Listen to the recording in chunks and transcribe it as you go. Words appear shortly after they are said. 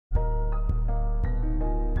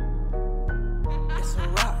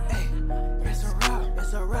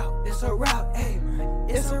It's a wrap, hey,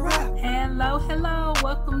 it's a wrap. Hello,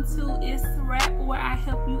 welcome to Itz Sirap, where I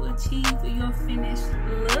help you achieve your finished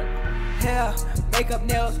look. Hair, makeup,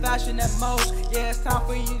 nails, fashion, and most. Yeah, it's time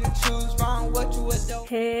for you to choose wrong what you adore.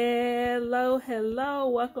 Hello,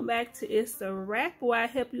 welcome back to Itz Sirap, where I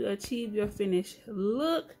help you achieve your finished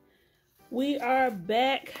look. We are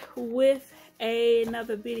back with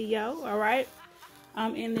another video, all right?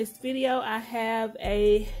 In this video, I have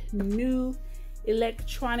a new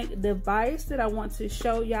electronic device that I want to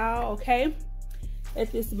show y'all, okay?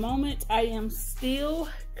 At this moment, I am still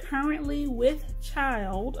currently with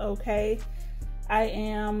child, okay? I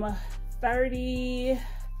am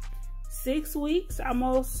 36 weeks,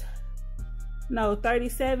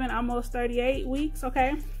 37, almost 38 weeks,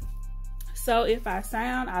 okay? So if I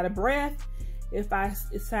sound out of breath, if I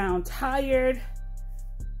sound tired,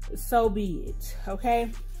 so be it, okay?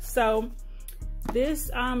 So this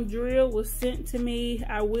drill was sent to me.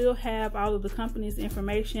 I will have all of the company's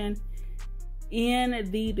information in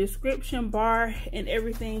the description bar and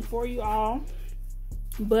everything for you all,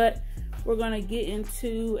 but we're gonna get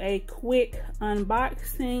into a quick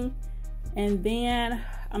unboxing, and then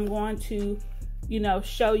I'm going to, you know,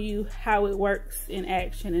 show you how it works in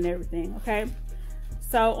action and everything, okay?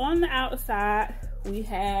 So on the outside, we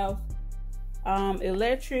have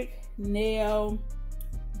electric nail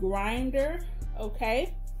grinder,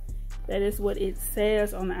 okay? That is what it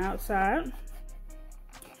says on the outside.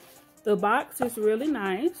 The box is really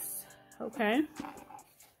nice, okay?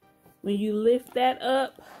 When you lift that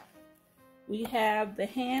up, we have the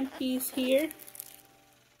hand piece here,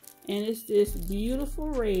 and it's this beautiful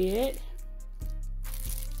red.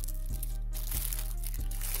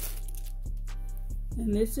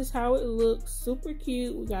 And this is how it looks, super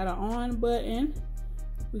cute. We got an on button,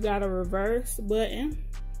 we got a reverse button,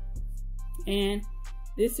 and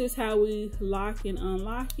this is how we lock and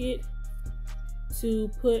unlock it to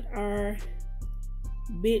put our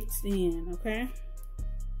bits in, okay?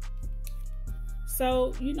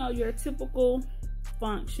 So, you know, your typical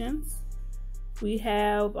functions. We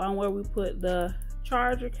have where we put the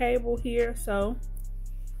charger cable here, so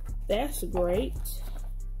that's great.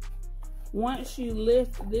 Once you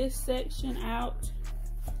lift this section out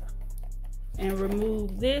and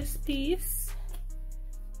remove this piece,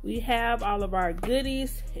 we have all of our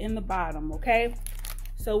goodies in the bottom, okay?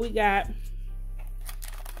 So we got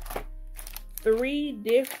 3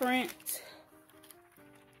 different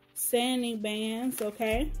sanding bands,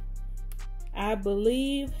 okay? I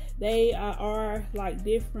believe they are like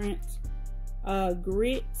different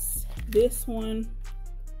grits. This one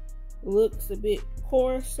looks a bit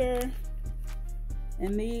coarser,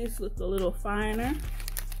 and these look a little finer.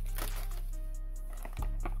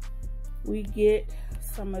 We get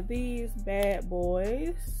some of these bad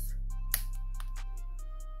boys.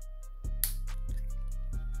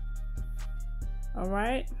 All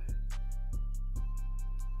right.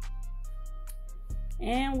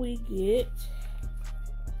 And we get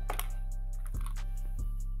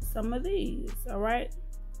some of these, all right?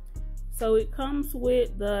 So it comes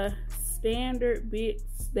with the standard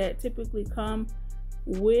bits that typically come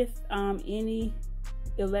with any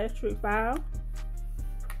electric file.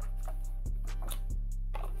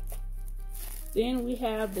 Then we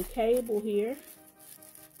have the cable here.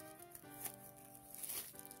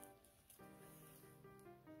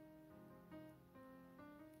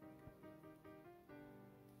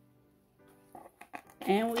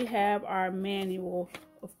 And we have our manual,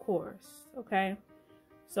 of course, okay?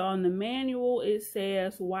 So on the manual, it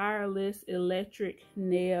says wireless electric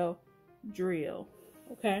nail drill,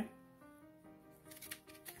 okay?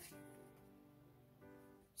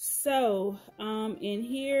 So in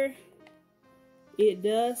here, it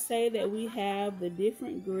does say that we have the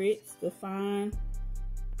different grits, the fine,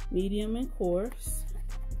 medium, and coarse.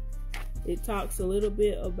 It talks a little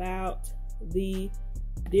bit about the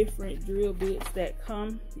different drill bits that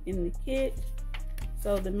come in the kit.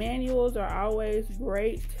 So the manuals are always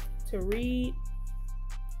great to read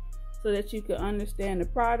so that you can understand the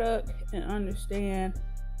product and understand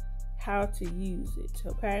how to use it,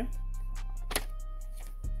 okay?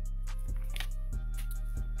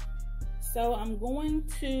 So I'm going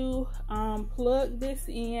to plug this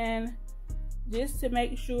in just to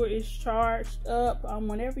make sure it's charged up.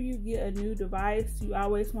 Whenever you get a new device, you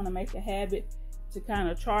always want to make a habit to kind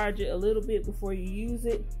of charge it a little bit before you use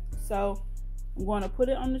it. So I'm going to put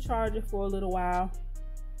it on the charger for a little while,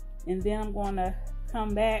 and then I'm going to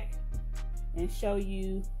come back and show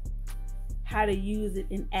you how to use it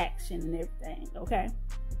in action and everything, okay?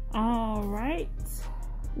 All right,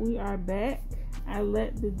 we are back. I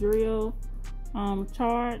let the drill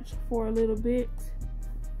charge for a little bit.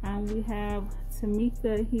 We have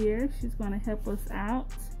Tamika here. She's going to help us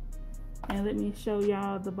out. And let me show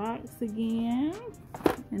y'all the box again.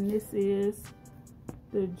 And this is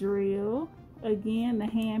the drill. Again, the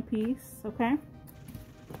hand piece, okay?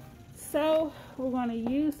 So we're going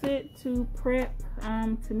to use it to prep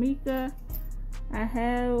Tamika. I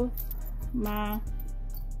have my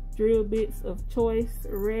drill bits of choice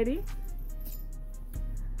ready.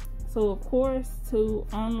 So of course, to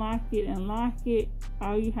unlock it and lock it,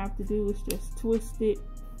 all you have to do is just twist it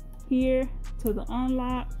here to the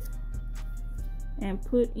unlock and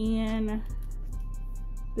put in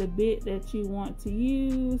the bit that you want to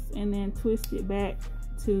use, and then twist it back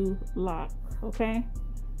to lock, okay?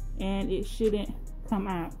 And it shouldn't come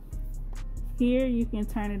out. Here you can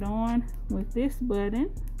turn it on with this button,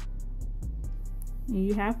 and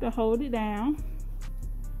you have to hold it down.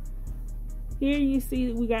 Here you see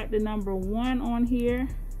that we got the number 1 on here.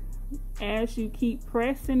 As you keep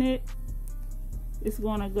pressing it, it's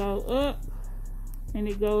gonna go up, and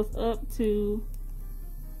it goes up to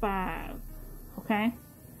 5, okay?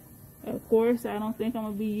 Of course, I don't think I'm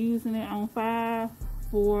gonna be using it on 5.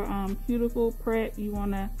 For cuticle prep, you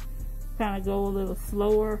wanna kind of go a little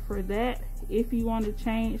slower for that. If you want to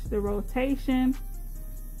change the rotation,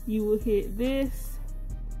 you will hit this,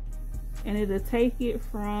 and it'll take it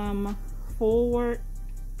from forward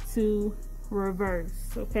to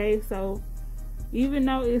reverse, okay? So even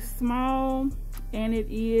though it's small and it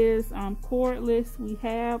is cordless, we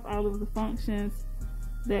have all of the functions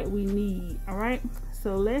that we need. All right,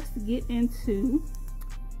 so let's get into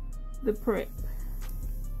the prep.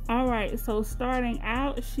 All right, so starting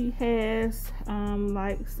out, she has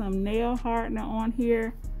like some nail hardener on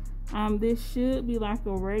here. This should be like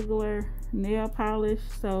a regular nail polish,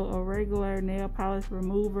 so a regular nail polish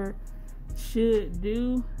remover should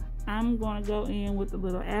do. I'm gonna go in with a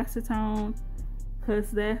little acetone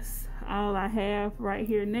because that's all I have right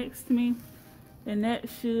here next to me, and that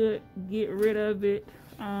should get rid of it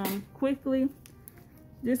quickly.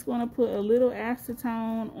 Just gonna put a little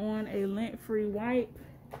acetone on a lint-free wipe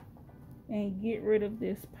and get rid of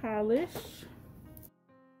this polish.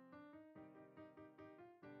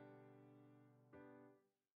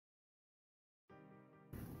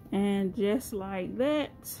 And just like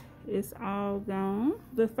that, it's all gone.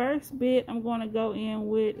 The first bit I'm going to go in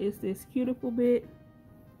with is this cuticle bit.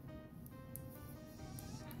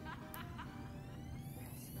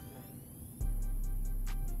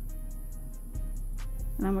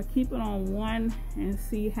 And I'm going to keep it on 1 and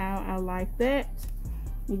see how I like that.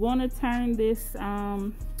 I'm going to turn this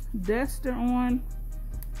duster on.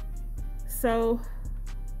 So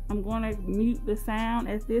I'm going to mute the sound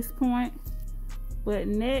at this point. But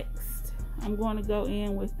next, I'm going to go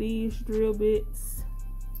in with these drill bits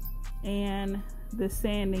and the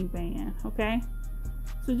sanding band, okay?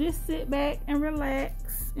 So just sit back and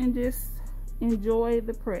relax and just enjoy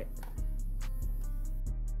the prep.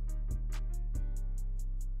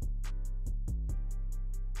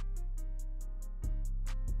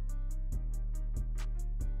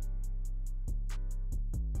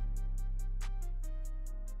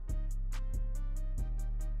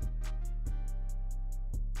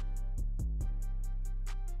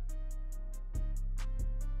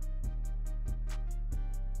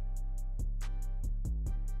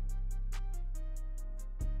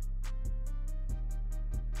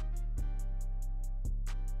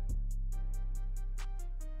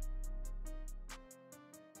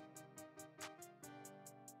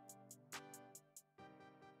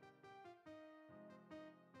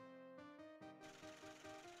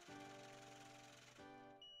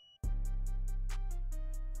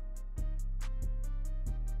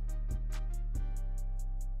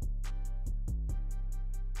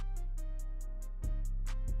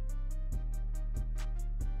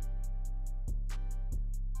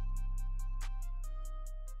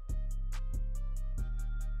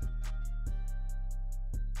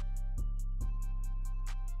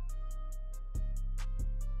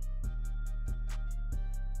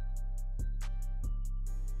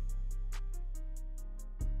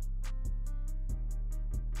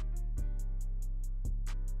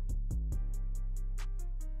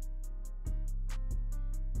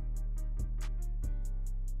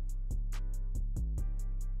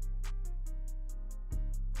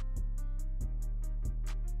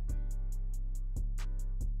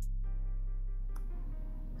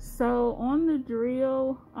 So on the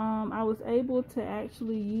drill, I was able to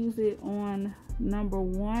actually use it on number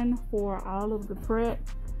 1 for all of the prep.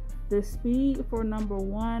 The speed for number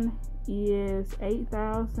 1 is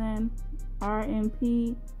 8,000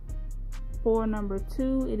 RMP. For number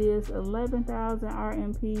 2, it is 11,000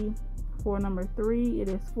 RMP. For number 3, it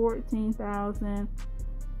is $14,000.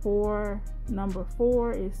 For number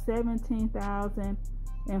 4 is $17,000.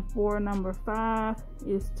 And for number 5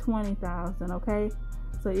 is $20,000. Okay,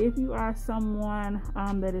 so if you are someone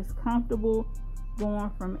that is comfortable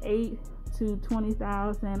going from 8 to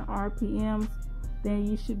 20,000 RPMs, then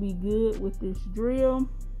you should be good with this drill.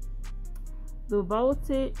 The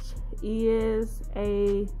voltage is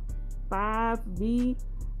a 5V,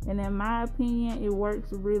 and in my opinion it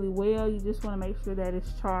works really well. You just want to make sure that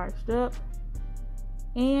it's charged up.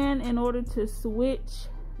 And in order to switch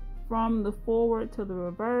from the forward to the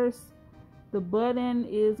reverse, the button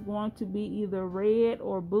is going to be either red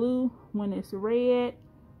or blue. When it's red,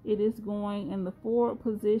 it is going in the forward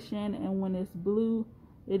position, and when it's blue,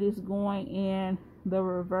 it is going in the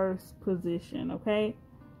reverse position. Okay,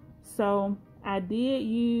 so I did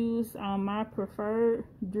use my preferred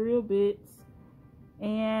drill bits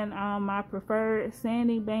and my preferred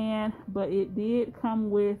sanding band, but it did come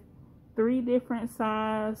with 3 different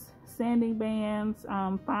size sanding bands,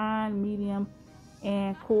 fine, medium,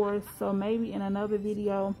 and coarse. So maybe in another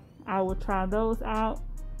video I will try those out,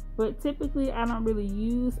 but typically I don't really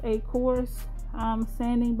use a coarse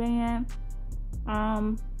sanding band.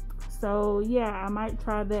 So yeah, I might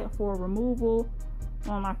try that for removal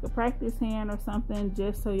on like a practice hand or something,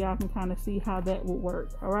 just so y'all can kind of see how that would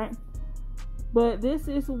work. All right, but this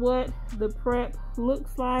is what the prep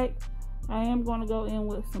looks like. I am going to go in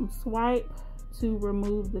with some swipe to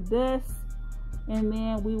remove the dust, and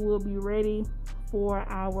then we will be ready for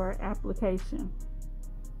our application.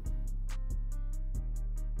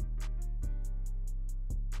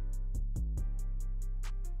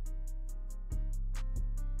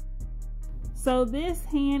 So this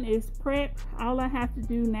hand is prepped. All I have to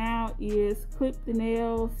do now is clip the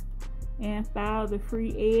nails and file the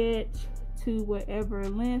free edge to whatever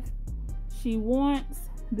length she wants.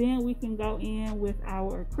 Then we can go in with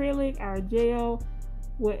our acrylic, our gel,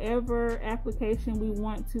 whatever application we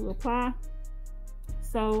want to apply.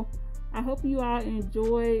 So I hope you all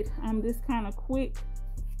enjoyed this kind of quick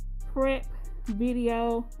prep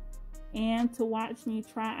video, and to watch me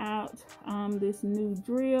try out this new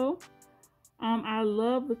drill. I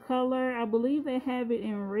love the color. I believe they have it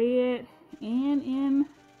in red and in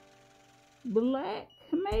black,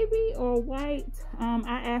 maybe, or white.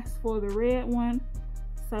 I asked for the red one,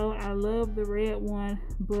 so I love the red one,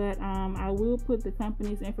 but I will put the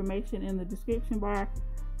company's information in the description bar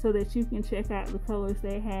so that you can check out the colors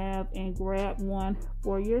they have and grab one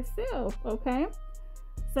for yourself. Okay,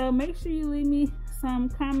 so make sure you leave me some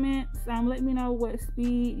comments. Let me know what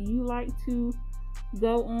speed you like to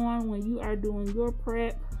go on when you are doing your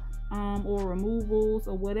prep or removals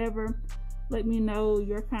or whatever. Let me know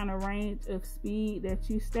your kind of range of speed that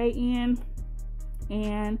you stay in,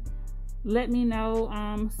 and let me know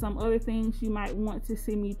some other things you might want to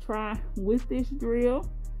see me try with this drill.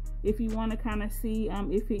 If you want to kind of see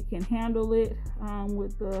if it can handle it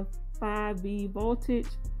with the 5V voltage,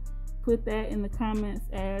 put that in the comments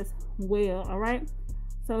as well. All right,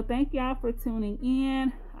 so thank y'all for tuning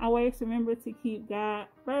in. Always remember to keep God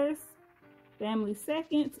first, family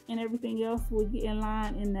second, and everything else will get in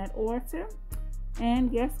line in that order.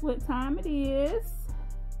 And guess what time it is?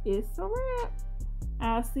 It's a wrap.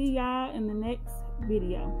 I'll see y'all in the next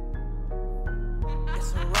video.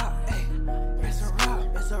 It's a wrap, hey. It's a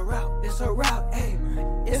wrap, it's a wrap, it's a wrap, hey.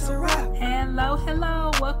 It's a wrap. Hello,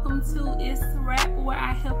 hello. Welcome to ItzSirap, where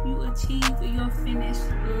I help you achieve your finished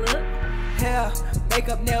look. Hair,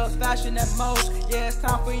 makeup, nails, fashion, and most. Yeah, it's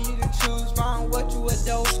time for you to choose from what you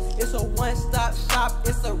adore. It's a one-stop shop,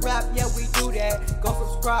 it's a wrap, yeah, we do that. Go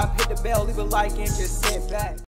subscribe, hit the bell, leave a like, and just sit back.